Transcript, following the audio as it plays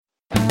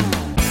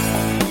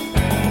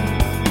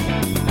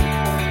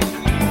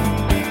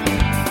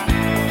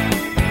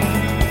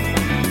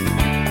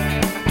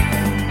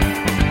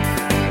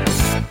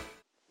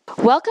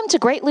Welcome to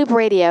Great Loop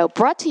Radio,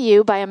 brought to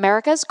you by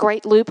America's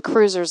Great Loop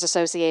Cruisers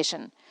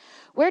Association.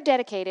 We're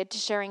dedicated to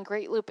sharing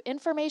Great Loop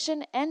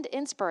information and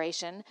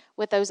inspiration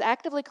with those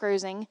actively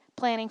cruising,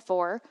 planning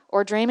for,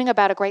 or dreaming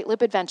about a Great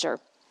Loop adventure.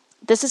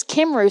 This is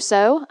Kim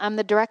Russo. I'm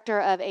the director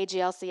of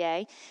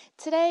AGLCA.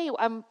 Today,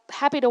 I'm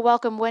happy to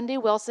welcome Wendy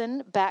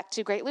Wilson back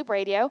to Great Loop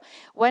Radio.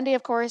 Wendy,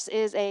 of course,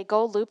 is a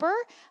gold looper,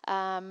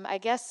 I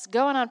guess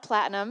going on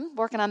platinum,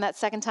 working on that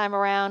second time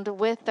around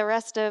with the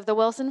rest of the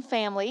Wilson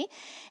family.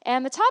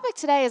 And the topic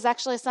today is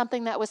actually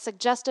something that was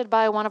suggested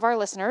by one of our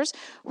listeners.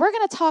 We're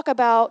going to talk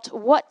about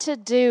what to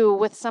do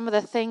with some of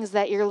the things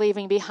that you're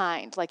leaving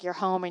behind, like your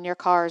home and your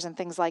cars and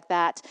things like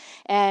that.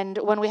 And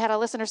when we had a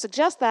listener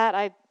suggest that,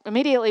 I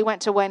immediately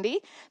went to Wendy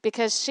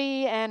because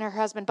she and her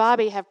husband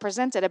Bobby have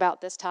presented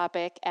about this topic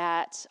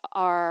at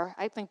our,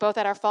 I think both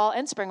at our fall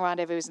and spring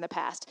rendezvous in the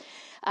past.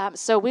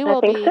 So we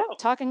will be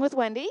talking with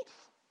Wendy.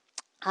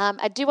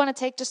 I do want to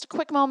take just a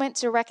quick moment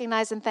to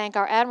recognize and thank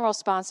our Admiral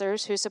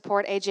sponsors who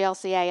support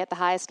AGLCA at the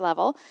highest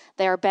level.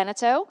 They are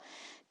Beneteau,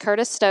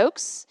 Curtis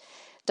Stokes,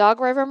 Dog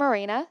River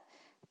Marina,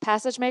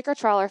 Passage Maker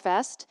Trawler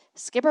Fest,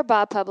 Skipper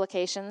Bob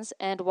Publications,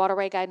 and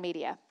Waterway Guide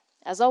Media.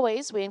 As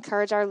always, we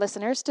encourage our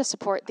listeners to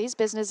support these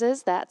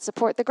businesses that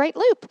support the Great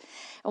Loop.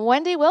 And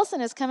Wendy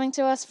Wilson is coming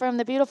to us from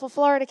the beautiful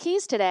Florida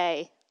Keys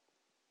today.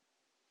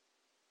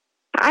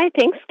 Hi,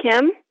 thanks,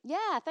 Kim.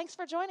 Yeah, thanks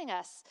for joining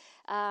us.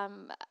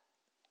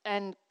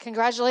 And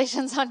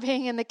congratulations on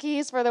being in the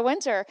Keys for the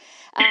winter.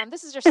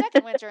 This is your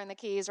second winter in the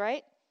Keys,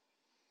 right?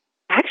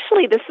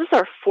 Actually, this is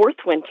our fourth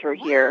winter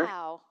here.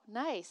 Wow,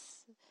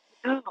 nice.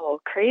 Oh,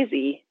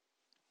 crazy.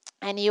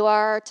 And you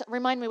are,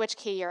 remind me which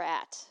key you're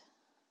at.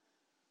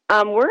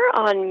 We're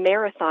on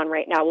Marathon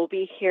right now. We'll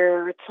be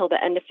here till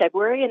the end of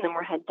February, and then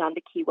we're heading down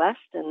to Key West,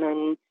 and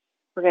then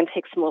we're going to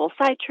take some little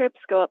side trips,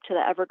 go up to the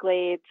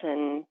Everglades,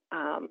 and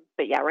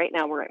but yeah, right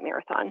now we're at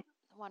Marathon.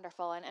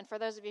 Wonderful. And for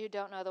those of you who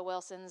don't know the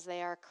Wilsons,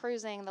 they are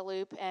cruising the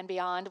Loop and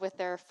beyond with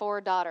their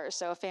 4 daughters,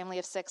 so a family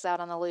of 6 out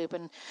on the Loop.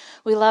 And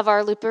we love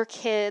our Looper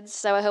kids,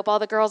 so I hope all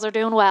the girls are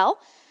doing well.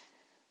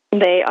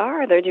 They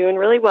are. They're doing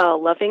really well.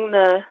 Loving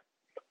the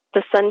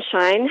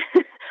sunshine.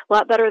 A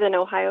lot better than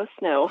Ohio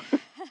snow.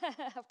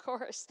 Of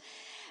course.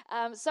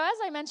 So as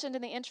I mentioned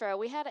in the intro,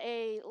 we had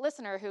a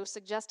listener who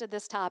suggested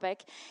this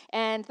topic,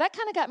 and that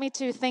kind of got me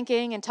to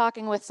thinking and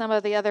talking with some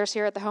of the others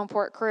here at the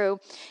Homeport crew.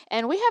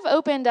 And we have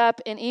opened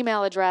up an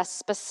email address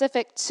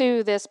specific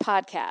to this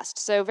podcast.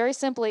 So very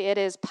simply, it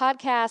is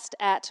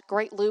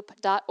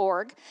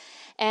podcast@greatloop.org.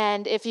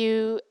 And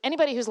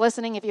anybody who's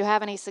listening, if you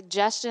have any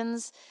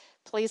suggestions,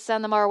 please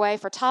send them our way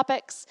for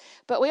topics.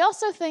 But we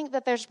also think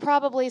that there's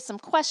probably some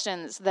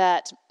questions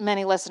that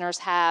many listeners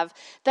have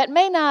that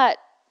may not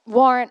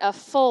warrant a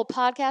full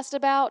podcast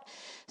about.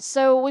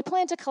 So we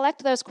plan to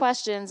collect those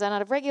questions and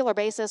on a regular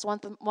basis,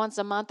 once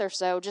a month or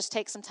so, just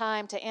take some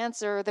time to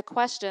answer the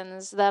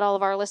questions that all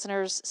of our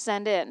listeners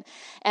send in.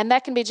 And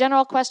that can be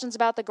general questions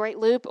about the Great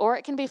Loop, or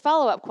it can be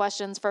follow-up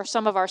questions for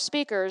some of our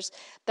speakers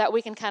that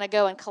we can kind of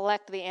go and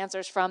collect the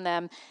answers from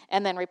them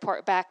and then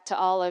report back to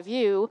all of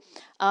you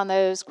on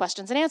those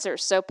questions and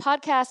answers. So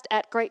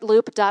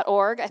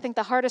podcast@greatloop.org. I think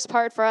the hardest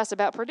part for us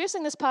about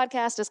producing this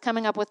podcast is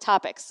coming up with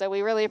topics. So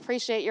we really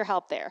appreciate your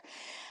help there.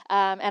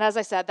 And as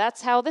I said,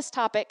 that's how this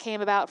topic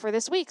came about for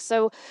this week.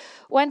 So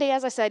Wendy,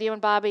 as I said, you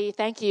and Bobby,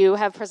 thank you,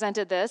 have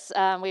presented this.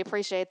 We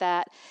appreciate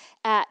that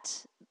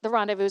at the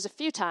rendezvous a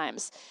few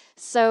times.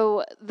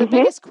 So the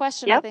biggest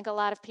question I think a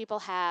lot of people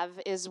have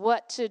is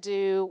what to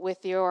do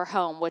with your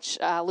home, which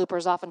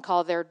loopers often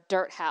call their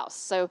dirt house.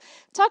 So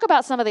talk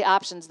about some of the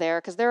options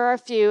there, because there are a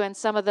few, and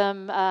some of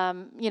them,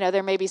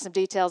 there may be some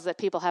details that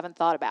people haven't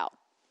thought about.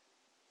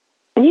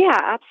 Yeah,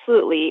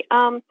 absolutely.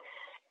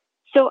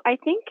 So I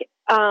think,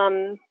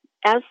 as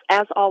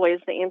always,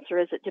 the answer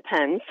is it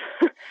depends.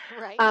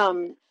 Right.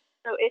 So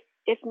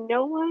if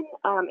no one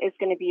is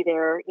going to be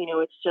there,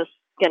 it's just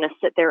going to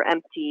sit there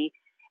empty,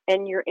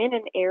 and you're in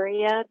an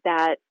area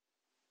that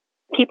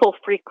people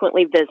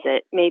frequently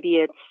visit. Maybe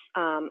it's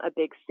a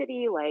big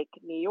city like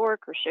New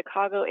York or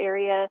Chicago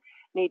area.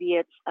 Maybe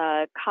it's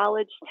a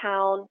college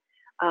town,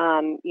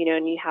 and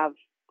you have,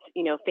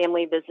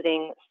 family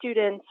visiting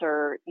students,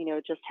 or,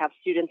 just have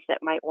students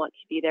that might want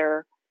to be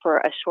there for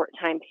a short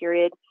time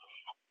period.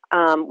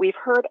 We've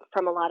heard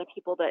from a lot of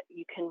people that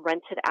you can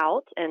rent it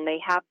out, and they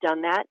have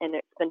done that, and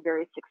it's been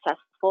very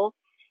successful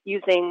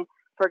using,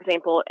 for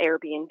example,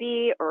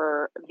 Airbnb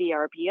or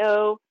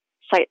VRBO,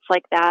 sites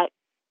like that.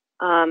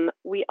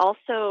 We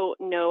also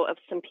know of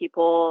some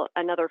people,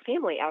 another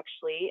family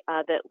actually,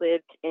 that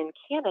lived in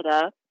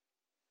Canada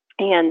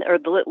or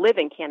live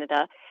in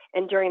Canada,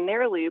 and during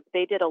their loop,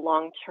 they did a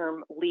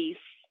long-term lease,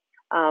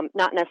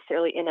 not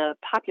necessarily in a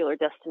popular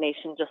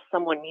destination, just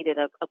someone needed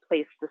a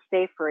place to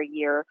stay for a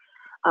year.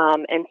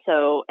 And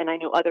I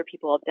know other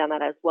people have done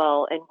that as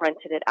well and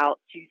rented it out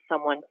to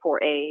someone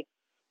for a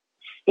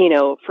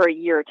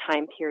year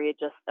time period,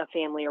 just a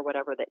family or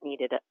whatever that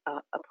needed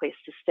a place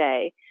to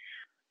stay.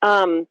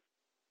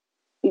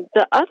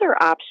 The other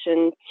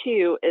option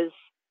too is,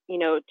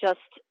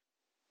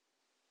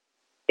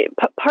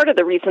 part part of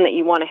the reason that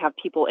you want to have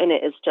people in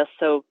it is just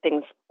so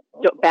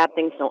bad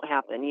things don't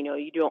happen.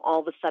 You don't all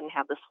of a sudden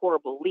have this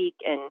horrible leak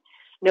and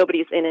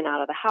nobody's in and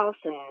out of the house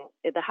and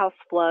the house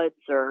floods,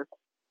 or,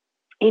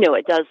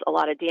 it does a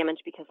lot of damage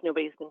because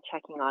nobody's been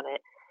checking on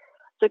it.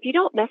 So if you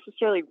don't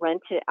necessarily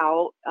rent it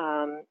out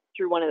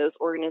through one of those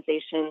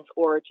organizations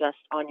or just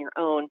on your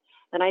own,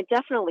 then I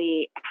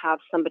definitely have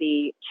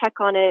somebody check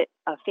on it,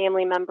 a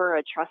family member,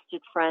 a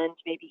trusted friend,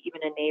 maybe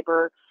even a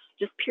neighbor,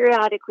 just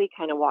periodically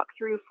kind of walk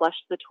through, flush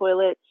the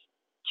toilets,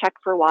 check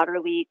for water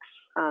leaks.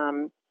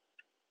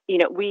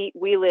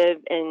 We live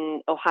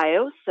in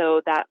Ohio,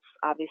 so that's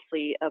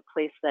obviously a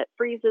place that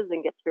freezes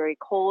and gets very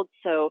cold.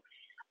 So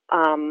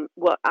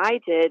what I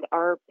did,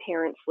 our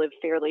parents live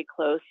fairly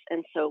close.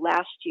 And so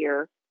last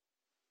year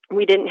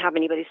we didn't have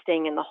anybody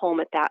staying in the home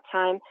at that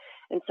time.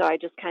 And so I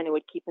just kind of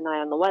would keep an eye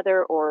on the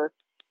weather, or,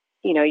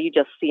 you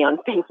just see on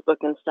Facebook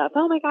and stuff,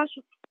 oh my gosh,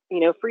 it's,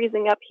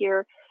 freezing up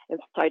here. And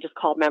so I just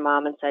called my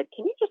mom and said,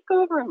 can you just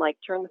go over and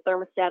turn the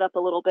thermostat up a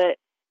little bit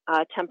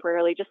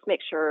temporarily, just make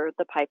sure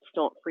the pipes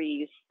don't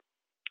freeze.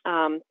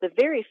 The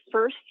very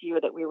first year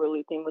that we were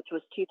looping, which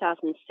was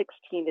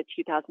 2016 to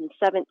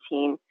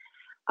 2017,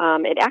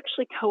 it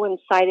actually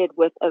coincided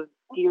with a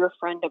dear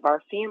friend of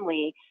our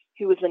family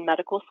who was in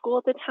medical school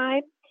at the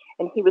time,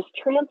 and he was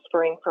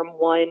transferring from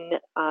one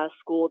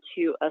school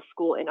to a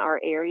school in our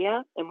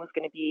area and was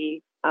going to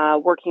be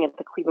working at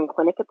the Cleveland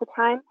Clinic at the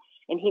time,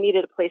 and he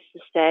needed a place to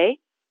stay.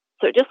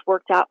 So it just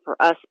worked out for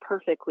us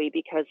perfectly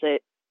because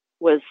it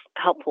was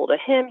helpful to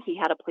him. He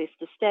had a place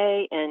to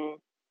stay, and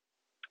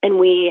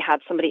we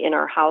had somebody in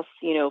our house,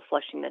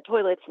 flushing the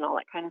toilets and all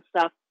that kind of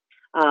stuff,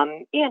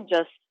 and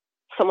just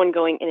someone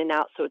going in and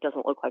out so it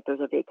doesn't look like there's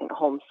a vacant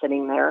home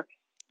sitting there.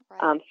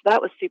 Right. So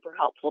that was super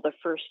helpful the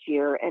first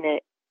year, and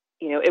it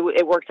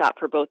worked out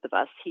for both of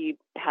us. He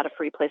had a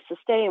free place to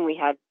stay, and we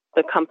had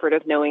the comfort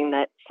of knowing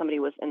that somebody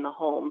was in the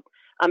home.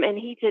 And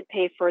he did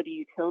pay for the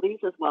utilities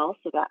as well,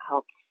 so that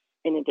helped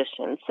in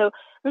addition. So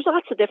there's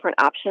lots of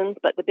different options,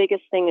 but the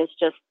biggest thing is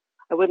just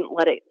I wouldn't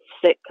let it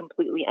sit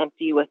completely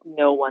empty with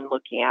no one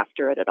looking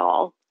after it at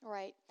all.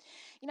 Right.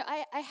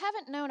 I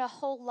haven't known a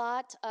whole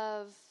lot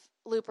of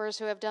loopers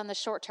who have done the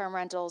short-term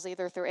rentals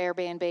either through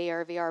Airbnb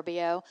or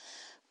VRBO,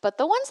 but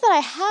the ones that I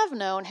have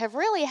known have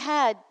really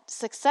had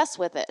success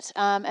with it.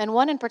 And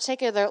one in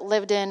particular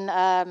lived in,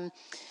 I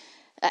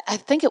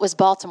think it was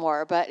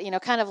Baltimore, but,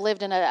 kind of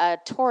lived in a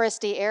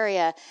touristy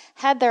area,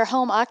 had their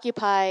home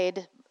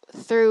occupied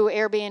through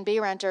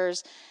Airbnb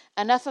renters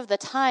enough of the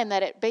time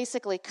that it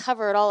basically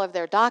covered all of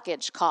their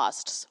dockage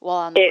costs while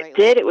on the Great Loop.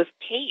 It did. It was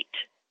Pete.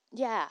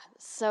 Yeah.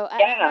 So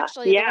Yeah.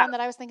 The one that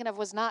I was thinking of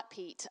was not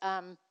Pete.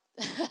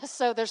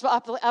 So there's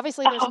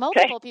obviously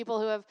multiple people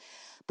who have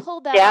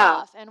pulled that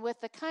off. And with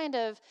the kind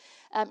of,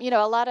 a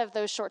lot of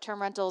those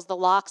short-term rentals, the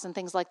locks and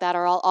things like that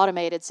are all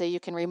automated. So you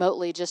can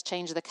remotely just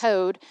change the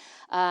code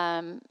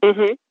and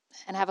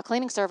have a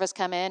cleaning service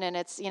come in. And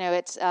it's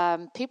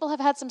people have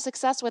had some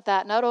success with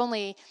that, not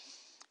only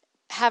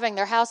having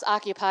their house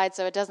occupied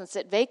so it doesn't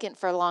sit vacant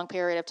for a long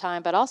period of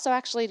time, but also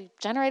actually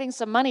generating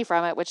some money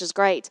from it, which is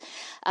great.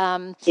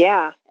 And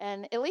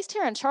at least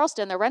here in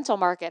Charleston, the rental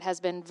market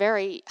has been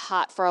very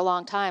hot for a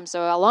long time.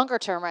 So a longer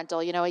term rental,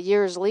 a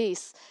year's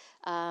lease,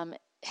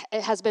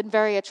 it has been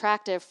very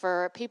attractive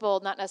for people,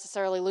 not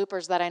necessarily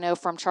loopers that I know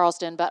from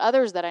Charleston, but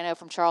others that I know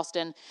from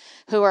Charleston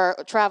who are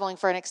traveling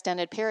for an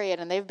extended period.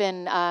 And they've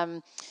been,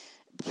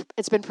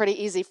 it's been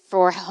pretty easy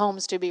for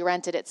homes to be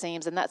rented, it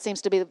seems, and that seems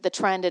to be the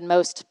trend in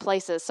most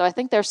places. So I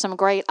think there's some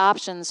great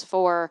options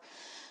for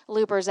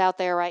loopers out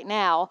there right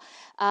now.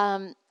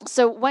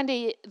 So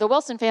Wendy, the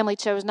Wilson family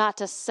chose not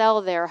to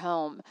sell their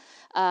home,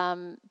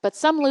 but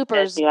some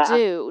loopers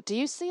do. Do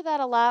you see that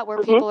a lot where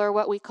people are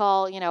what we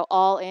call,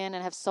 all in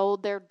and have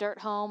sold their dirt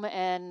home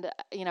and,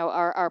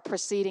 are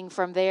proceeding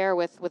from there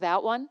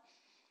without one?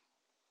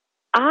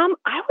 I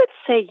would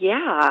say,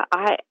 yeah.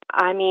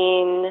 I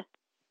mean,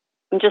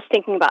 I'm just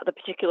thinking about the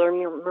particular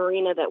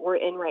marina that we're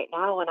in right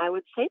now, and I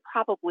would say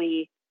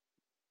probably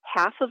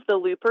half of the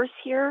loopers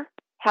here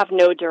have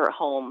no dirt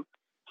home.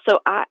 So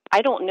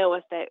I don't know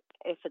if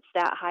it's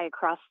that high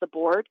across the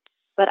board,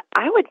 but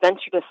I would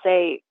venture to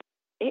say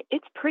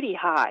it's pretty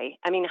high.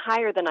 I mean,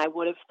 higher than I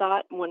would have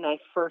thought when I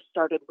first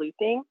started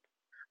looping.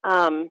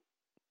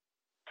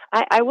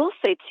 I will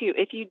say, too,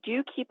 if you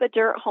do keep a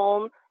dirt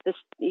home,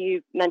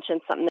 you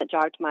mentioned something that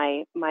jogged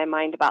my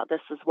mind about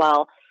this as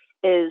well,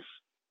 is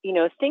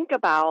think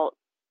about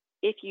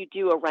if you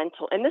do a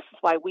rental, and this is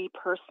why we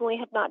personally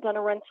have not done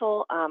a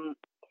rental.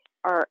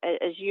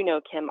 As you know,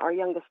 Kim, our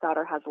youngest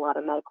daughter has a lot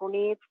of medical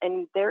needs,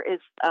 and there is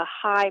a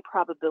high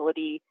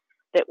probability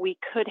that we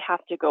could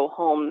have to go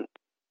home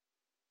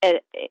in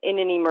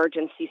an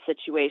emergency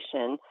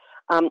situation.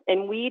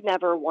 And we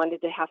never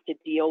wanted to have to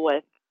deal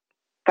with,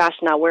 gosh,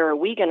 now where are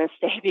we going to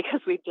stay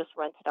because we've just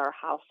rented our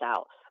house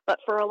out. But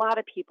for a lot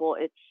of people,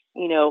 it's,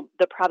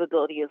 the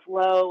probability is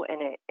low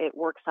and it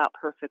works out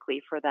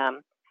perfectly for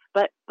them.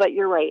 But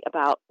you're right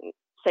about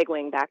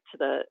segueing back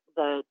to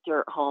the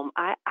dirt home.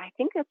 I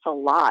think it's a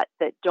lot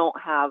that don't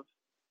have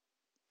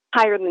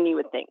higher than you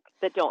would think.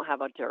 that don't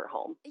have a dirt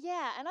home.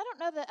 Yeah, and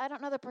I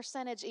don't know the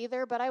percentage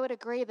either, but I would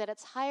agree that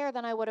it's higher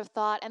than I would have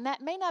thought, and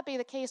that may not be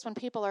the case when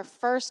people are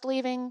first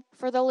leaving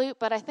for the loop,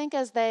 but I think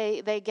as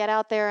they get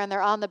out there and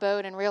they're on the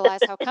boat and realize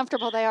how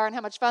comfortable they are and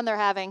how much fun they're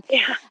having,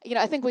 Yeah.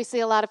 I think we see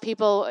a lot of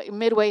people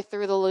midway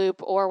through the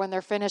loop or when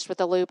they're finished with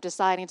the loop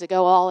deciding to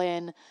go all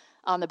in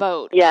on the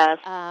boat. Yes.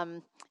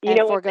 And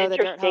What's forego the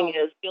dirt interesting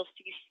home. is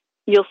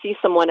you'll see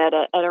someone at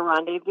a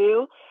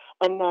rendezvous,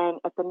 and then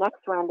at the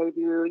next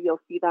rendezvous you'll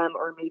see them,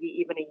 or maybe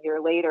even a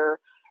year later,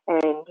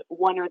 and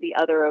one or the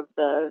other of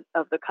the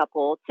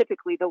couple,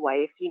 typically the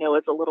wife,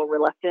 is a little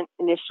reluctant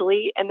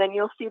initially, and then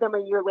you'll see them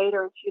a year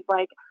later, and she's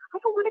like, I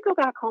don't want to go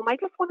back home. I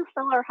just want to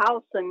sell our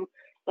house and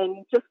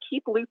just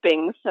keep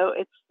looping. So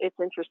it's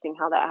interesting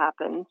how that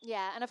happens.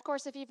 Yeah, and of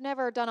course, if you've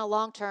never done a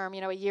long-term,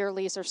 a year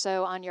lease or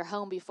so on your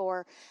home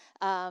before,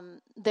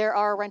 there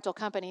are rental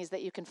companies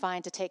that you can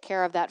find to take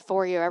care of that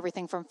for you,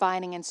 everything from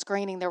finding and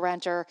screening the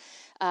renter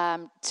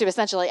to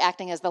essentially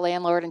acting as the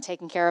landlord and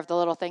taking care of the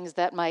little things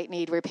that might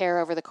need repair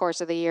over the course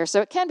of the year.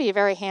 So it can be a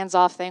very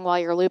hands-off thing while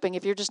you're looping.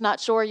 If you're just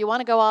not sure, you want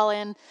to go all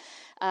in,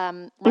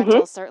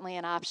 rental is certainly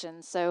an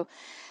option. So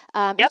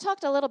you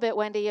talked a little bit,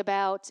 Wendy,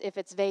 about if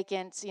it's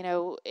vacant,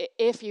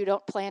 if you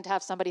don't plan to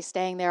have somebody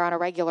staying there on a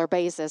regular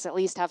basis, at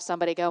least have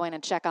somebody go in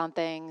and check on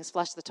things,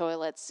 flush the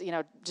toilets,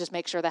 just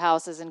make sure the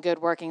house is in good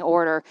working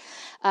order.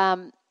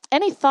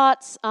 Any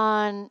thoughts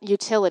on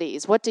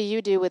utilities? What do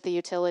you do with the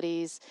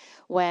utilities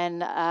when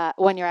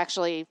you're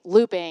actually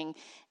looping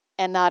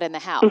and not in the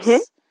house?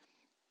 Mm-hmm.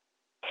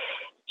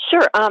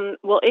 Sure.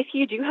 Well, if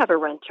you do have a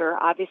renter,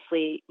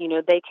 obviously,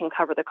 they can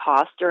cover the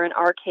cost. Or in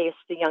our case,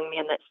 the young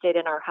man that stayed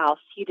in our house,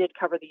 he did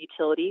cover the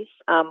utilities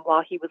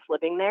while he was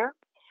living there.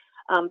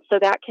 So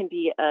that can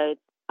be a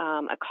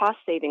cost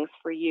savings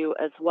for you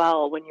as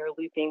well when you're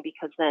looping,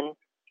 because then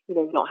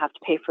you don't have to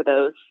pay for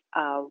those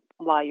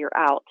while you're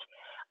out.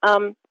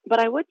 But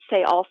I would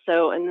say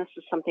also, and this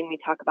is something we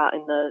talk about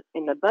in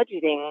the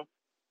budgeting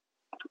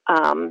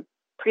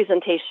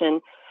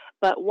presentation,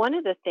 but one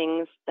of the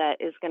things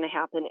that is going to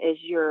happen is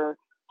your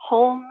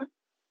home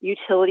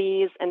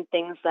utilities and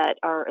things that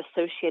are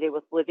associated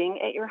with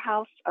living at your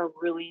house are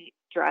really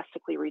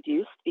drastically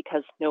reduced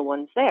because no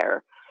one's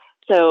there.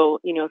 So,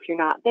 if you're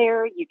not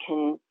there, you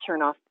can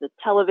turn off the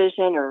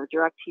television or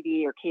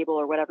DirecTV or cable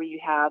or whatever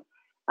you have.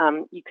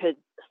 You could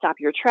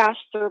stop your trash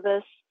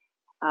service,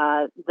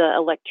 the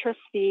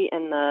electricity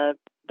and the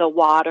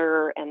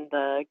water and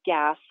the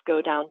gas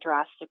go down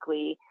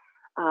drastically.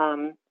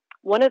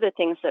 One of the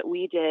things that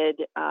we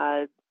did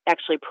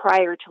actually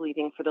prior to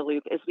leaving for the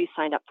loop is we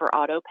signed up for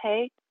auto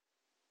pay.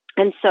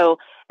 And so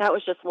that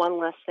was just one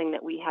less thing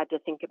that we had to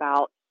think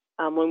about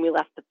when we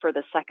left for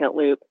the second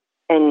loop.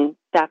 And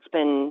that's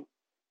been,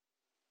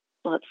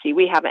 let's see,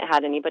 we haven't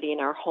had anybody in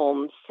our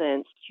home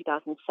since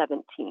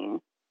 2017,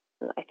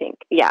 I think.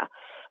 Yeah.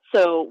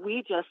 So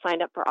we just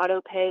signed up for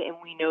auto pay, and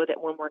we know that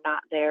when we're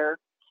not there,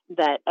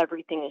 that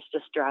everything is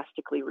just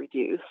drastically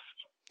reduced.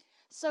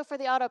 So for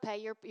the auto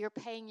pay, you're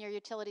paying your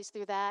utilities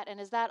through that, and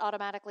is that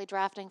automatically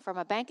drafting from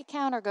a bank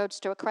account or goes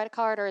to a credit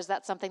card, or is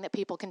that something that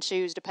people can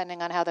choose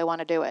depending on how they want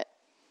to do it?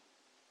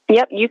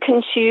 Yep, you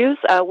can choose.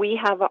 We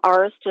have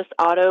ours just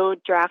auto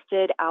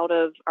drafted out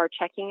of our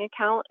checking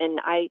account, and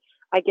I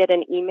get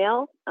an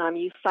email.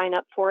 You sign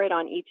up for it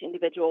on each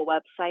individual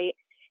website,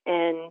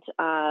 and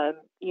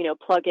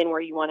plug in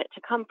where you want it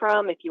to come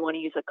from. If you want to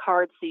use a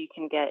card so you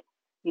can get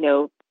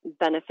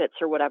benefits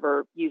or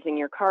whatever using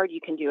your card,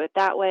 you can do it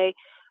that way.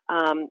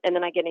 And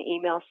then I get an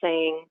email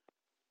saying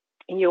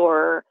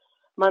your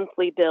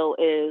monthly bill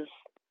is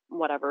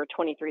whatever,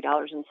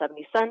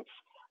 $23.70.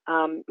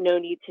 No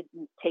need to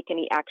take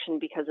any action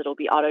because it'll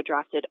be auto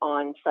drafted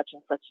on such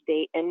and such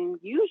date. And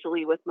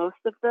usually with most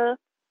of the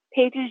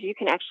pages, you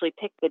can actually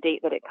pick the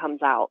date that it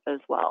comes out as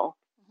well.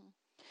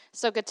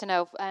 So good to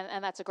know,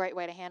 and that's a great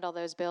way to handle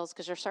those bills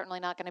because you're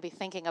certainly not going to be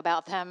thinking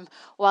about them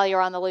while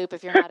you're on the loop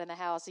if you're not in the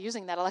house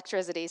using that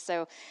electricity.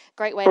 So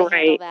great way to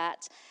handle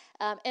that.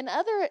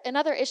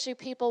 Another issue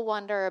people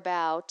wonder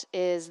about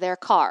is their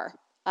car.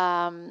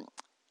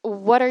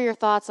 What are your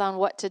thoughts on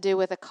what to do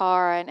with a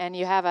car, and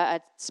you have a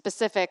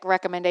specific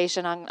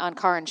recommendation on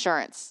car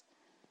insurance?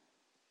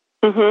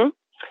 Mm-hmm.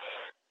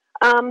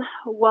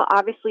 Well,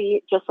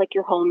 obviously, just like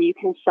your home, you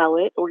can sell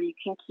it or you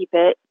can keep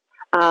it.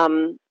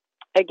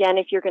 Again,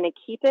 if you're going to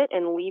keep it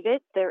and leave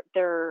it,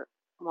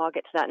 well, I'll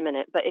get to that in a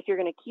minute. But if you're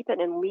going to keep it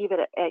and leave it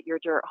at your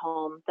dirt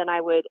home, then I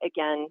would,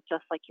 again,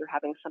 just like you're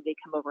having somebody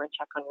come over and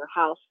check on your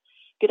house,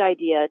 good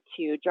idea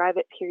to drive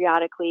it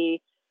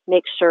periodically,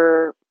 make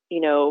sure,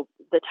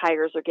 the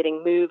tires are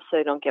getting moved so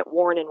they don't get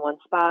worn in one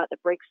spot, the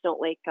brakes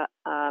don't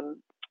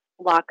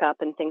lock up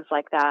and things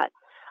like that.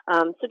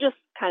 So just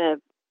kind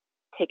of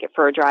take it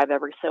for a drive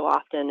every so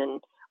often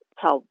and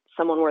tell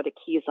someone where the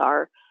keys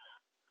are.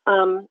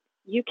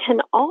 You can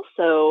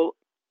also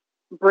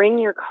bring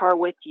your car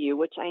with you,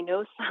 which I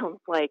know sounds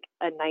like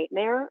a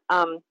nightmare,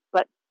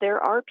 but there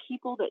are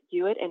people that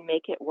do it and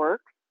make it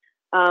work.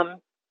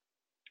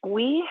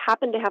 We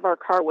happen to have our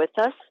car with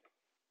us.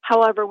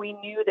 However, we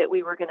knew that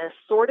we were going to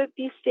sort of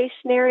be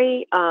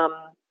stationary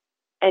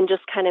and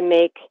just kind of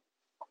make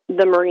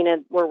the marina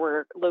where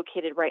we're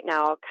located right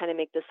now, kind of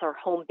make this our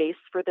home base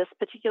for this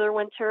particular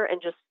winter,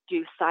 and just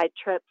do side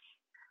trips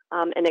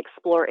and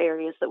explore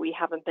areas that we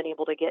haven't been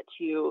able to get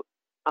to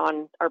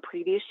on our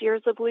previous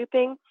years of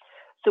looping.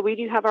 So we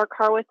do have our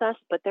car with us,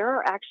 but there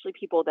are actually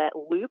people that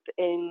loop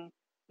in,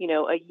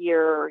 a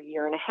year or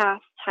year and a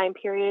half time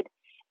period,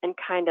 and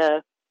kind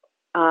of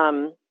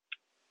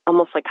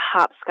almost like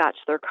hopscotch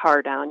their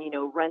car down,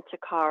 rent a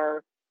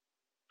car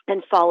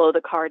and follow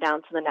the car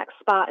down to the next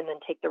spot, and then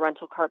take the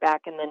rental car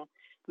back and then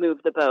move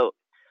the boat.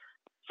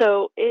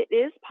 So it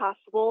is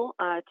possible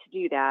to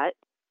do that.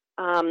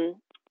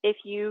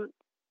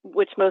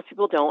 Which most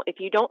people don't, if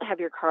you don't have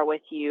your car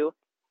with you,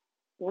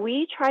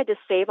 we tried to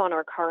save on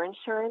our car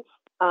insurance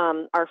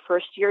our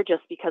first year,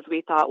 just because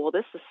we thought, well,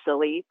 this is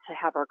silly to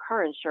have our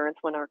car insurance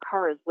when our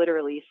car is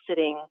literally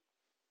sitting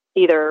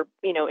either,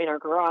 in our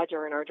garage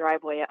or in our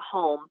driveway at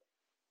home.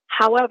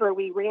 However,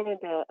 we ran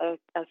into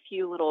a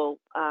few little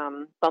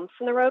bumps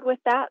in the road with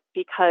that,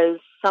 because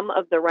some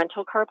of the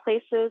rental car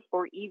places,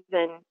 or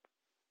even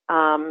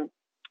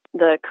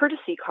the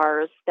courtesy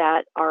cars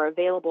that are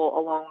available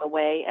along the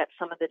way at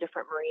some of the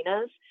different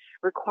marinas,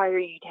 require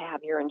you to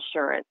have your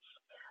insurance.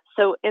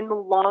 So in the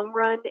long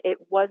run, it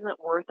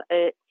wasn't worth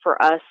it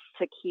for us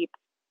to keep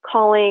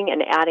calling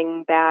and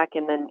adding back.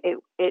 And then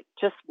it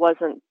just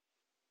wasn't,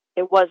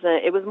 it was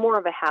more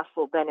of a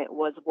hassle than it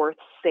was worth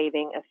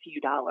saving a few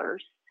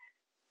dollars.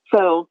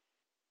 So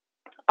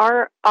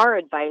our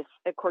advice,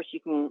 of course, you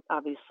can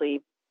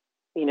obviously,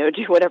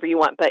 do whatever you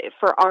want, but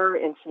for our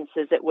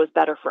instances, it was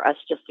better for us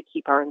just to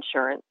keep our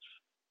insurance.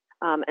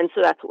 And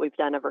so that's what we've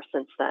done ever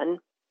since then.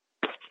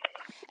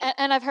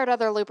 And I've heard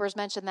other loopers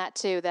mention that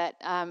too, that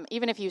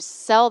even if you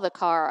sell the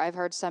car, I've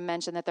heard some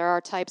mention that there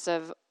are types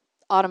of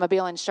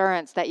automobile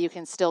insurance that you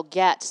can still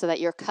get so that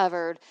you're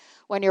covered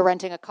when you're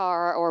renting a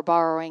car or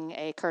borrowing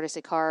a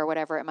courtesy car or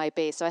whatever it might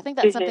be. So I think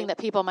that's something that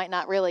people might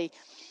not really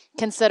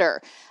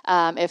consider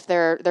if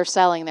they're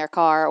selling their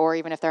car, or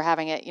even if they're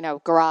having it,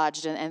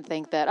 garaged, and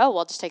think that, oh,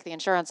 well, just take the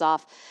insurance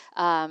off.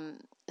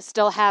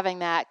 Still having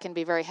that can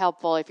be very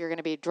helpful if you're going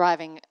to be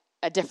driving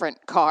a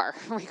different car,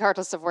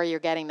 regardless of where you're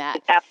getting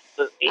that.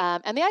 Absolutely.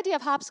 And the idea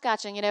of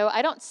hopscotching,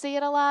 I don't see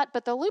it a lot,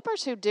 but the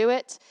loopers who do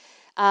it,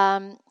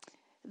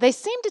 they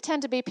seem to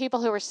tend to be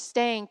people who are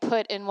staying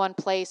put in one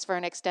place for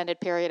an extended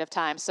period of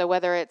time. So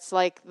whether it's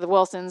like the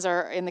Wilsons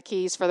are in the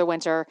Keys for the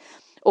winter,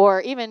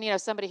 or even,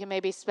 somebody who may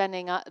be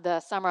spending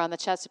the summer on the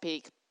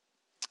Chesapeake,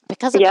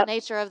 because of the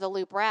nature of the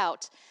loop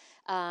route.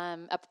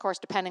 Of course,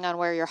 depending on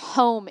where your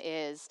home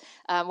is.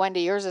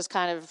 Wendy, yours is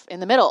kind of in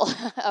the middle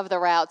of the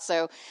route,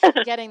 so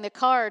getting the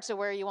car to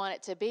where you want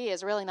it to be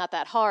is really not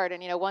that hard.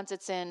 And, once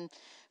it's in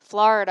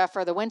Florida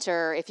for the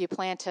winter, if you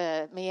plan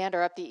to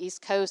meander up the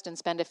East Coast and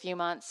spend a few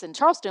months in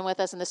Charleston with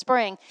us in the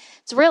spring,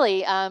 it's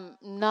really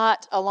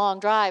not a long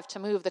drive to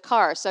move the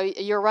car. So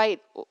you're right,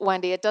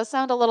 Wendy. It does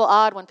sound a little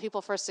odd when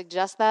people first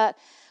suggest that,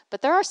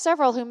 but there are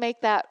several who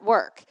make that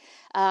work,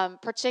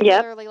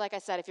 particularly, like I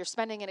said, if you're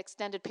spending an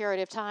extended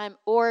period of time,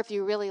 or if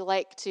you really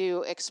like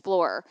to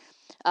explore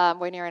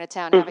when you're in a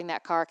town, having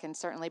that car can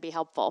certainly be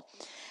helpful.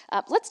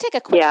 Let's take a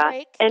quick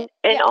break. And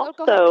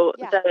also,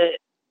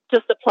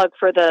 just a plug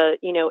for the,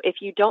 if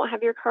you don't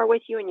have your car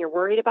with you and you're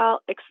worried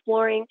about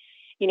exploring,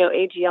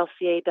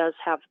 AGLCA does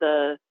have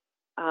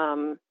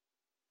I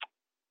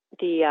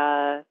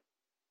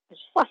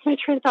just lost my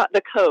train of thought.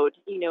 The code,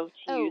 to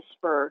use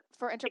for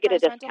Enterprise to get a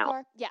discount. Rental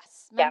car?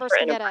 Yes. Members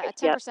can get a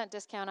 10%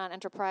 discount on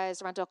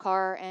Enterprise Rental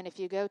Car. And if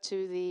you go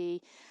to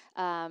the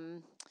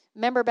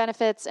member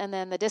benefits and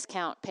then the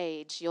discount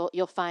page,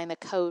 you'll find the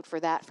code for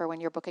that for when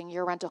you're booking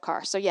your rental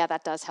car. So yeah,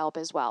 that does help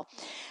as well.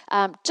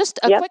 Just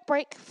a quick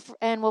break,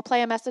 and we'll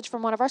play a message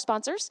from one of our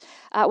sponsors.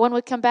 When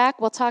we come back,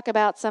 we'll talk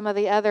about some of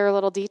the other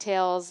little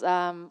details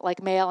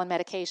like mail and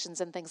medications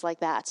and things like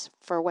that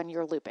for when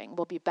you're looping.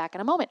 We'll be back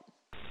in a moment.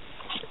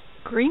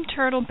 Green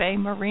Turtle Bay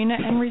Marina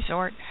and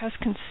Resort has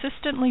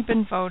consistently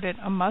been voted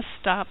a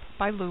must-stop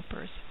by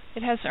loopers.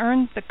 It has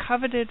earned the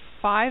coveted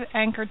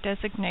 5-anchor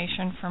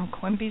designation from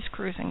Quimby's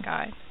Cruising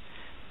Guide.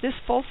 This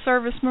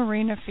full-service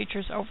marina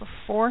features over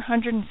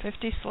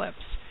 450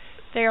 slips.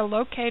 They are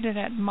located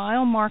at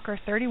mile marker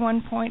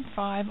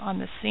 31.5 on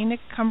the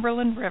scenic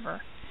Cumberland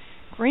River.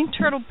 Green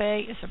Turtle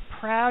Bay is a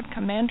proud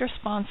commander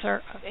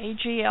sponsor of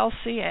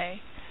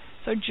AGLCA,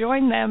 so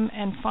join them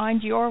and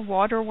find your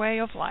waterway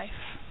of life.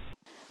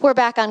 We're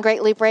back on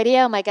Great Loop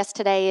Radio. My guest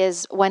today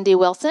is Wendy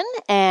Wilson,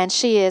 and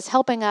she is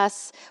helping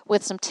us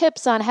with some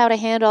tips on how to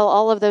handle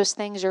all of those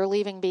things you're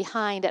leaving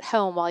behind at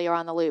home while you're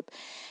on the loop.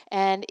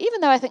 And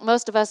even though I think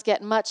most of us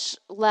get much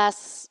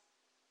less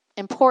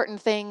important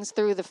things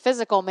through the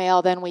physical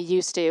mail than we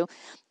used to,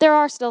 there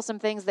are still some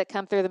things that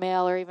come through the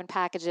mail or even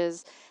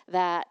packages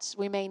that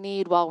we may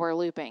need while we're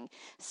looping.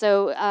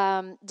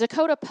 So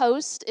Dakota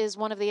Post is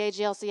one of the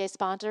AGLCA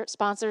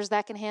sponsors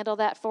that can handle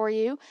that for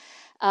you.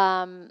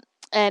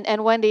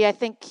 And Wendy, I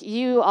think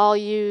you all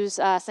use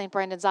St.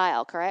 Brendan's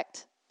Isle,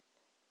 correct?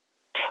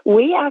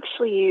 We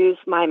actually use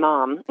my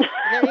mom.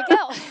 There you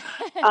go.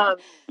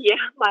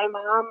 My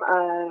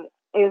mom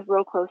is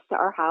real close to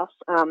our house.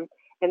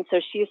 And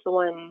so she's the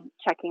one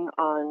checking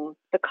on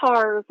the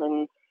cars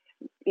and,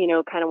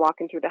 kind of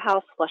walking through the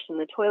house, flushing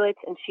the toilets.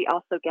 And she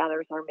also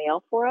gathers our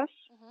mail for us.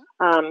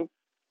 Mm-hmm.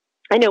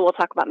 I know we'll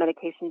talk about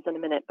medications in a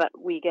minute, but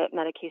we get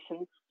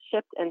medications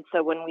shipped. And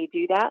so when we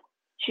do that,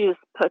 she just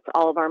puts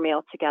all of our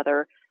mail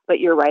together. But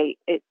you're right.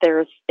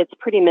 It's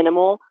pretty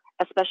minimal,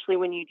 especially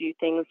when you do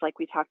things like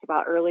we talked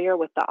about earlier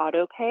with the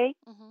auto pay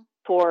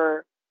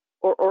for,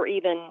 or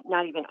even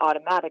not even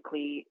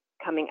automatically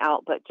coming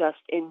out, but just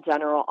in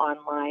general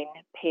online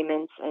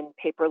payments and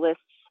paperless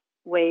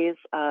ways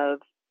of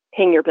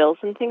paying your bills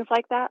and things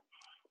like that.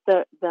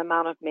 The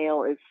amount of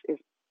mail is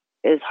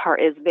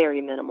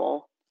very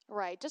minimal.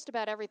 Right. Just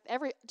about every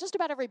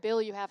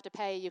bill you have to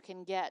pay, you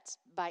can get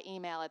by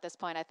email at this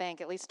point, I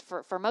think, at least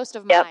for most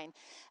of mine.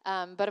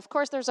 But of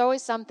course, there's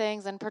always some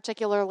things, and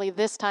particularly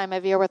this time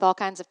of year with all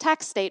kinds of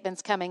tax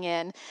statements coming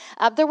in,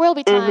 there will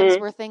be times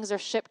where things are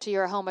shipped to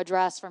your home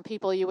address from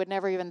people you would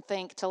never even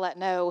think to let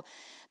know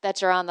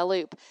that you're on the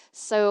loop.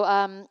 So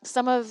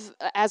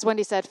as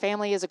Wendy said,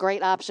 family is a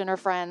great option, or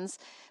friends,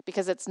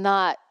 because it's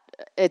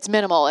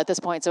minimal at this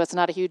point, so it's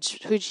not a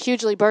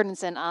hugely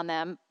burdensome on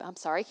them.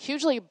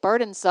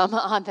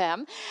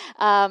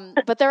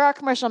 But there are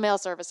commercial mail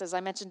services. I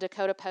mentioned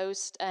Dakota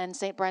Post and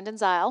St.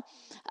 Brendan's Isle.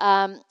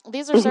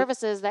 These are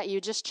services that you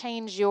just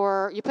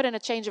you put in a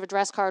change of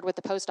address card with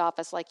the post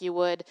office like you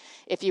would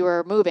if you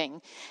were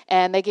moving,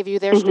 and they give you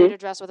their street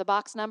address with a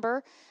box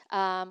number.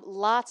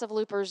 Lots of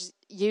loopers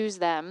use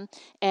them,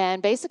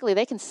 and basically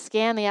they can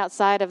scan the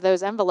outside of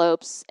those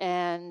envelopes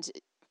and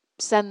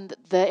send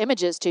the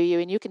images to you,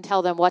 and you can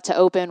tell them what to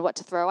open, what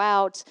to throw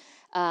out,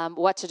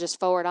 what to just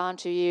forward on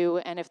to you.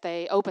 And if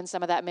they open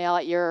some of that mail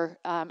at your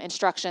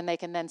instruction, they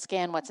can then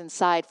scan what's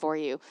inside for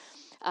you.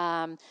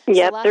 So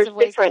lots there's of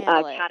ways different to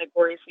handle it.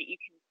 categories that you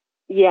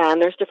can. Yeah, and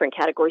there's different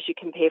categories you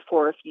can pay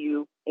for if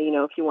you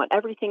want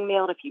everything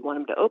mailed, if you want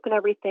them to open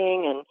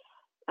everything,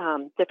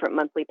 and different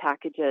monthly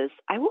packages.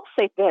 I will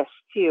say this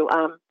too: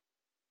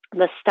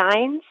 the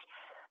Steins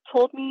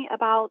told me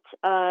about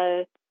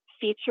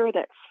feature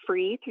that's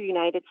free through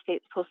United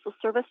States Postal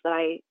Service that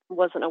I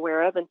wasn't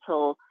aware of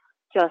until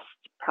just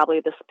probably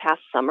this past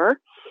summer.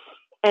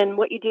 And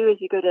what you do is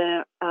you go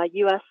to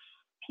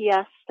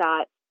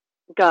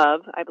USPS.gov,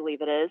 I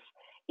believe it is,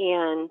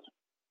 and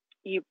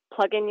you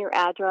plug in your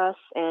address,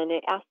 and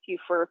it asks you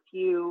for a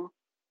few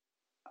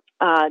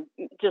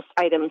just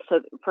items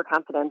for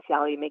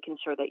confidentiality, making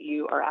sure that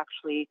you are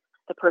actually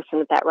the person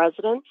at that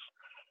residence.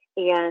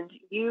 And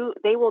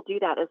they will do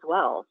that as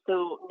well.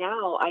 So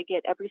now I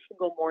get every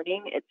single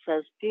morning, it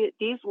says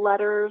these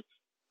letters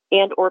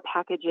and or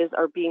packages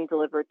are being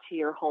delivered to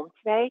your home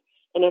today.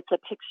 And it's a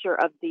picture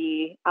of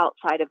the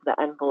outside of the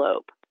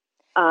envelope.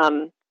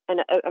 And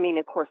I mean,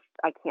 of course,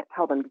 I can't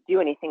tell them to do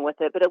anything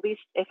with it, but at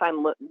least if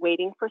I'm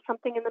waiting for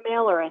something in the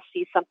mail or I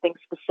see something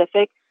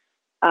specific,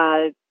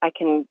 I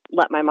can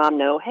let my mom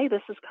know, hey,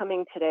 this is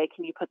coming today.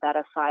 Can you put that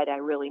aside? I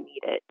really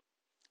need it.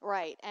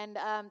 Right, and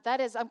I'm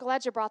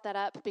glad you brought that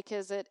up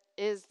because it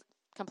is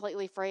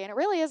completely free, and it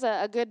really is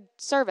a good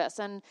service.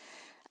 And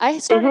I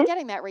started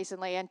getting that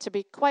recently, and to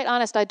be quite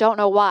honest, I don't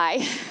know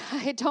why.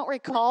 I don't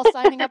recall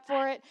signing up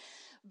for it,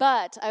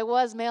 but I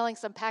was mailing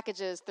some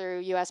packages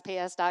through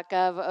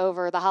USPS.gov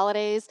over the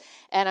holidays,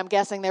 and I'm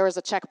guessing there was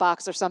a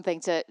checkbox or something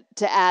to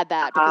add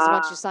that, because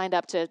once you signed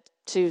up to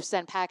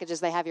send packages,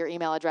 they have your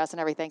email address and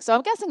everything. So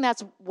I'm guessing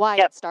that's why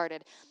it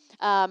started.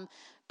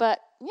 But,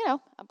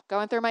 I'm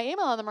going through my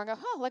email and then I'm going,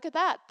 oh, look at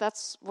that.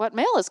 That's what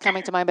mail is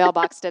coming to my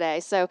mailbox today.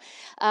 So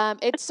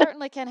it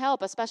certainly can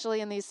help, especially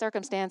in these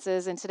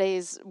circumstances in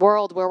today's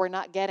world where we're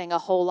not getting a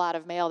whole lot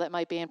of mail that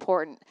might be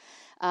important.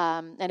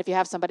 And if you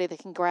have somebody that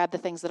can grab the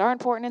things that are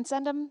important and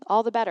send them,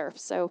 all the better.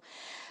 So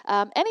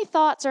any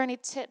thoughts or any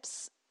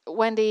tips,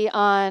 Wendy,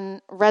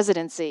 on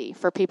residency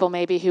for people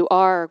maybe who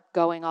are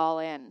going all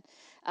in?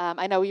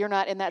 I know you're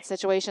not in that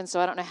situation, so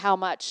I don't know how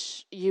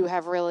much you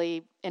have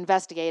really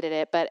investigated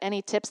it, but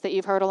any tips that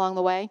you've heard along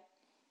the way?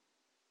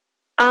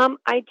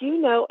 I do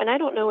know, and I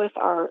don't know if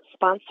our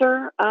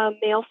sponsor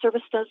mail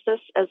service does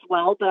this as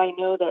well, but I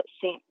know that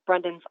St.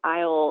 Brendan's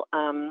Isle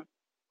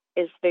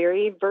is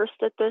very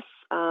versed at this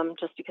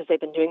just because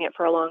they've been doing it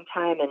for a long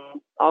time,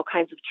 and all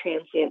kinds of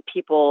transient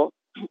people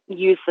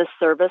use this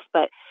service.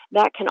 But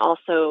that can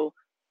also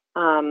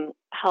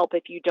help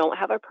if you don't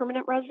have a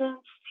permanent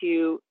residence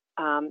to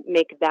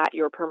make that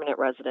your permanent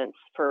residence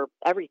for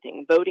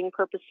everything, voting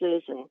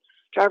purposes and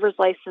driver's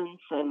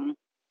license and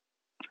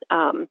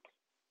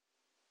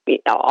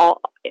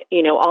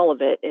all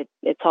of it.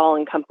 It's all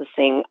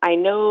encompassing. I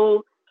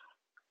know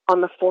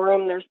on the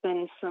forum there's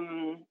been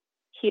some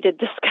heated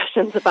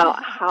discussions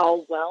about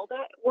how well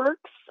that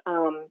works.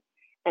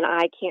 And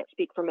I can't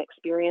speak from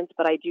experience,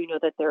 but I do know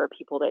that there are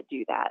people that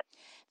do that.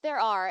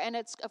 There are, and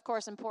it's, of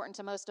course, important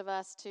to most of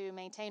us to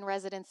maintain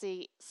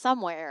residency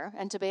somewhere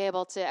and to be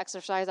able to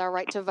exercise our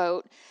right to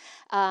vote.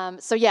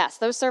 So, yes,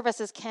 those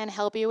services can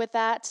help you with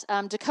that.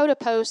 Dakota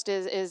Post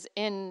is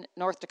in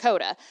North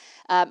Dakota,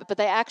 but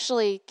they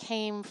actually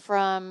came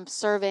from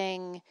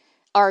serving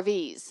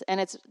RVs, and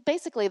it's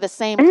basically the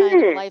same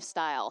kind of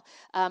lifestyle.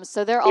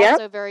 So they're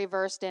also very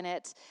versed in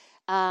it.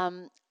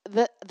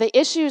 The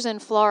issues in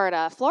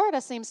Florida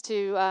seems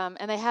to,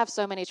 and they have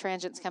so many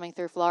transients coming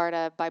through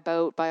Florida by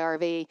boat, by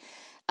RV.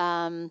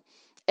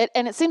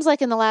 And it seems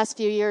like in the last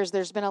few years,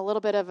 there's been a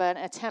little bit of an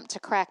attempt to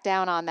crack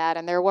down on that.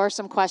 And there were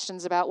some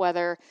questions about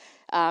whether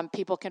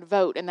people can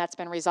vote, and that's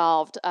been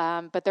resolved.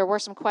 But there were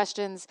some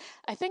questions.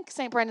 I think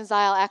St. Brendan's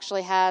Isle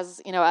actually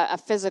has, a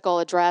physical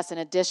address in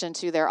addition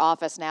to their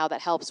office now that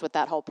helps with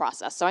that whole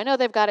process. So I know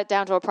they've got it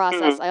down to a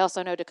process. I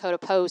also know Dakota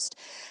Post.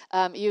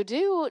 You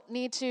do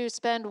need to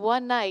spend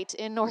one night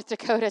in North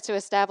Dakota to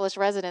establish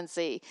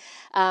residency.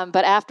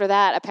 But after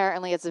that,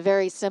 apparently it's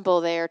very simple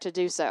there to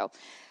do so.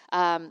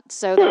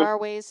 So there are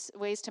ways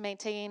to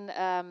maintain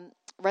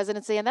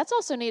residency, and that's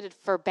also needed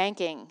for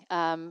banking.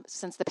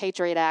 Since the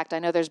Patriot Act, I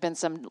know there's been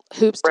some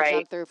hoops to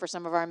jump through for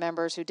some of our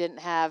members who didn't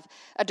have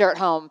a dirt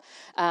home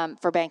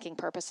for banking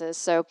purposes.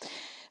 So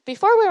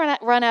before we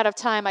run out of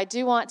time, I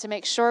do want to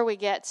make sure we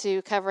get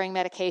to covering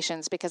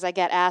medications, because I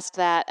get asked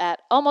that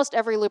at almost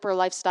every Looper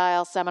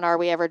Lifestyle seminar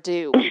we ever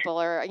do. People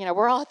are,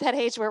 we're all at that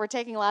age where we're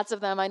taking lots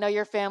of them. I know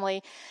your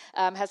family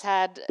has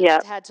had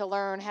to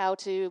learn how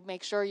to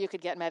make sure you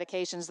could get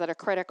medications that are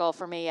critical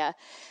for Mia.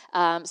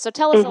 So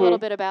tell us a little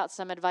bit about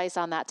some advice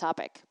on that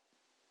topic.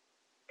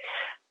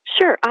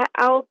 Sure.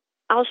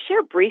 I'll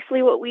share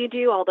briefly what we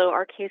do, although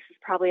our case is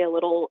probably a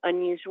little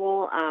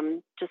unusual,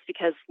 just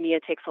because Mia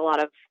takes a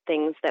lot of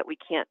things that we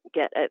can't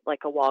get at like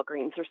a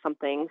Walgreens or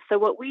something. So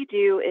what we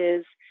do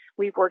is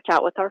we've worked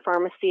out with our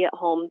pharmacy at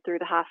home through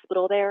the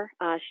hospital there.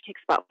 She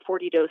takes about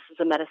 40 doses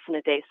of medicine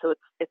a day, so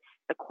it's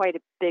quite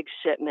a big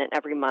shipment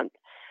every month.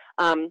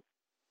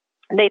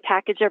 They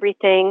package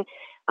everything.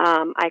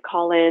 I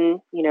call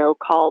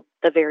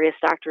the various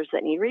doctors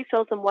that need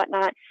refills and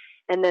whatnot,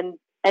 and then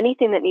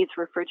anything that needs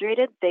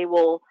refrigerated, they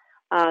will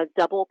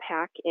double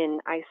pack in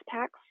ice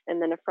packs.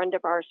 And then a friend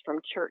of ours from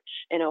church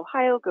in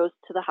Ohio goes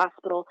to the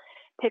hospital,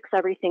 picks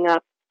everything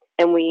up,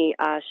 and we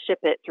ship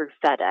it through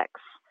FedEx.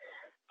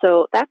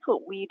 So that's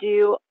what we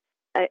do.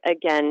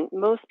 Again,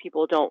 most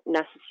people don't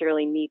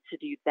necessarily need to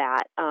do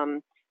that.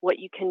 What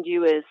you can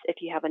do is, if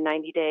you have a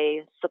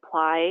 90-day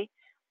supply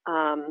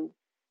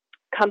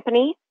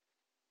company,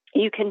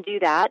 you can do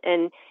that.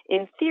 And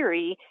in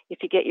theory, if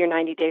you get your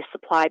 90-day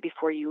supply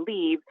before you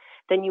leave,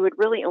 then you would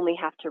really only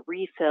have to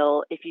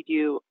refill if you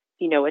do,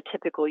 a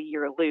typical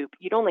year loop.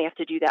 You'd only have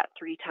to do that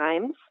 3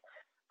 times,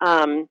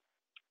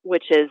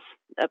 which is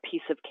a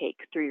piece of cake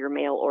through your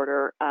mail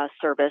order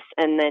service.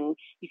 And then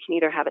you can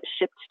either have it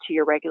shipped to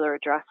your regular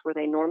address where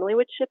they normally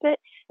would ship it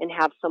and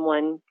have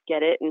someone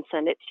get it and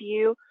send it to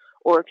you.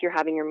 Or if you're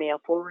having your mail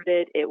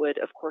forwarded, it would,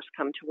 of course,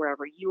 come to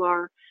wherever you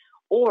are.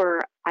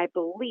 Or I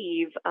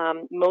believe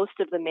most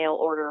of the mail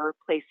order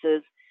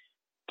places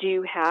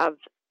do have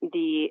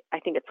I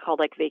think it's called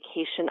like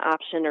vacation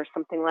option or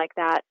something like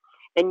that.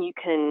 And you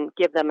can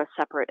give them a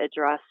separate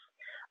address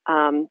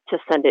to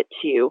send it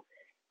to.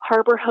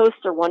 Harbor hosts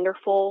are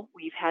wonderful.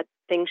 We've had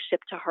things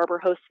shipped to harbor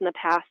hosts in the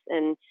past,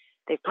 and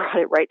they've brought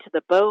it right to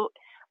the boat.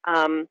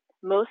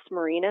 Most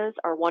marinas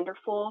are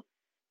wonderful.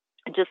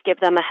 Just give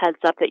them a heads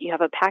up that you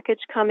have a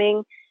package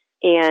coming.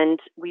 And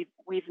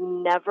we've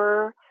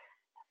never,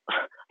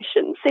 I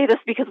shouldn't say this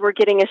because we're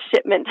getting a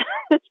shipment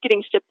that's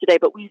getting shipped today,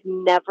 but we've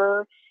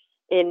never,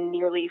 in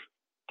nearly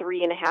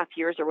 3.5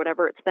 years or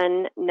whatever it's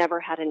been, never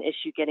had an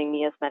issue getting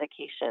Mia's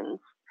medications.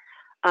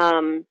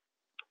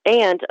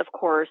 And of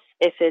course,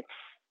 if it's,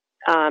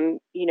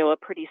 a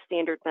pretty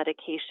standard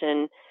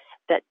medication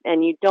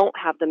and you don't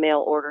have the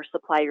mail order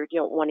supply or you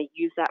don't want to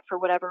use that for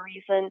whatever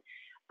reason,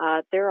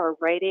 there are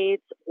Rite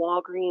Aids,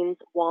 Walgreens,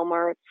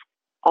 Walmarts,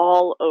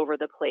 all over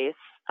the place.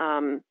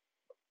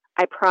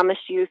 I promise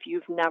you, if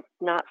you've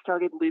not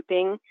started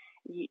looping,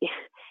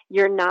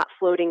 you're not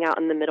floating out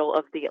in the middle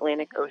of the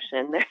Atlantic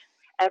Ocean.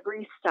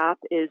 Every stop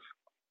is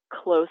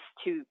close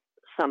to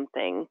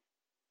something,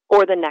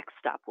 or the next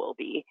stop will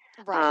be.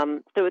 Right.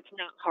 So it's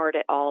not hard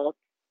at all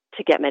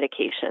to get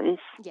medications.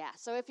 Yeah,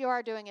 so if you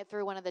are doing it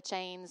through one of the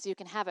chains, you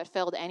can have it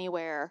filled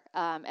anywhere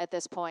at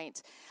this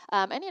point.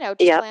 And,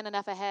 just plan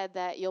enough ahead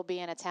that you'll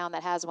be in a town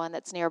that has one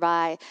that's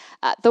nearby.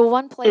 The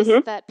one place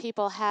that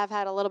people have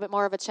had a little bit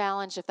more of a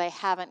challenge if they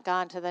haven't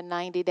gone to the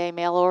 90-day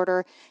mail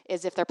order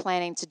is if they're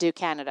planning to do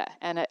Canada.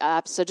 And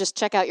so just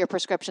check out your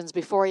prescriptions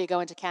before you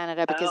go into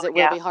Canada, because it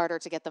will be harder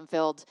to get them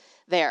filled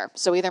there.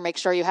 So either make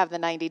sure you have the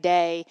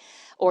 90-day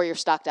or you're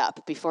stocked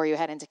up before you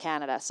head into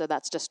Canada. So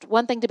that's just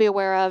one thing to be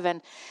aware of.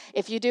 And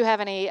if you do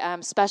have any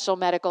special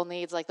medical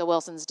needs like the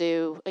Wilsons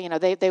do,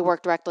 they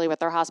work directly with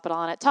their hospital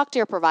on it. Talk to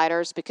your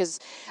providers, because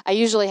I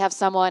usually have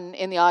someone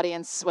in the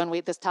audience when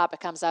this topic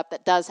comes up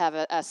that does have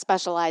a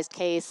specialized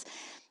case.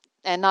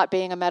 And not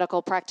being a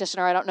medical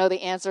practitioner, I don't know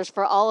the answers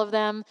for all of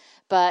them,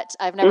 but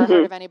I've never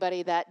heard of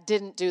anybody that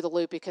didn't do the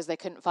loop because they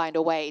couldn't find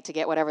a way to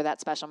get whatever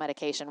that special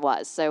medication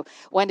was. So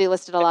Wendy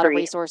listed a lot of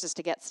resources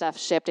to get stuff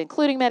shipped,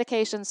 including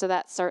medication, so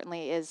that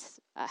certainly is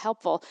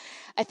helpful.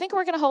 I think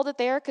we're going to hold it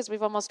there because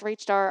we've almost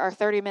reached our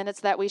 30 minutes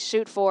that we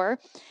shoot for.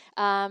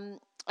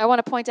 I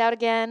want to point out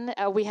again,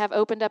 we have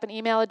opened up an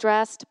email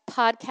address,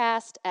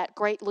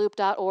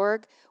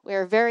 podcast@greatloop.org. We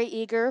are very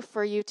eager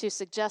for you to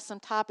suggest some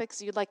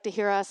topics you'd like to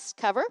hear us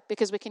cover,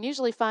 because we can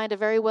usually find a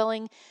very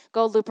willing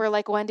Gold Looper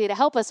like Wendy to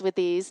help us with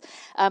these,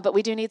 but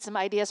we do need some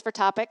ideas for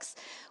topics.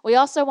 We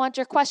also want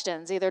your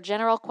questions, either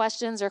general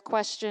questions or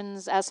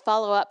questions as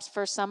follow-ups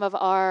for some of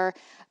our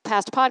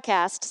past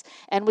podcasts,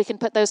 and we can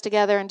put those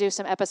together and do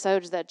some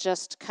episodes that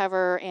just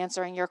cover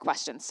answering your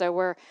questions. So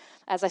we're,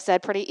 as I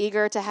said, pretty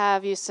eager to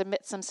have you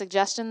submit some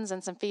suggestions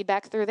and some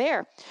feedback through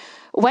there.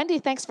 Wendy,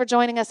 thanks for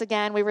joining us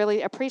again. We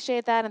really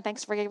appreciate that, and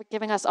thanks for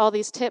giving us all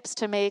these tips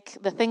to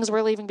make the things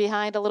we're leaving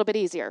behind a little bit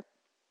easier.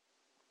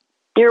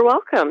 You're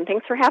welcome.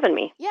 Thanks for having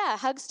me. Yeah,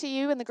 hugs to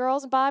you and the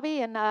girls and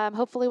Bobby, and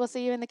hopefully we'll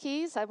see you in the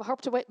Keys. I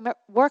hope to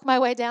work my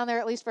way down there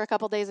at least for a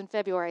couple days in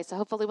February, so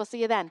hopefully we'll see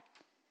you then.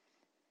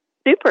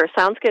 Super.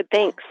 Sounds good.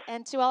 Thanks.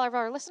 And to all of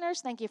our listeners,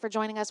 thank you for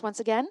joining us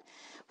once again.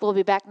 We'll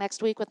be back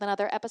next week with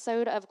another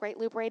episode of Great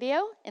Loop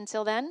Radio.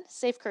 Until then,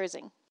 safe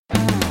cruising.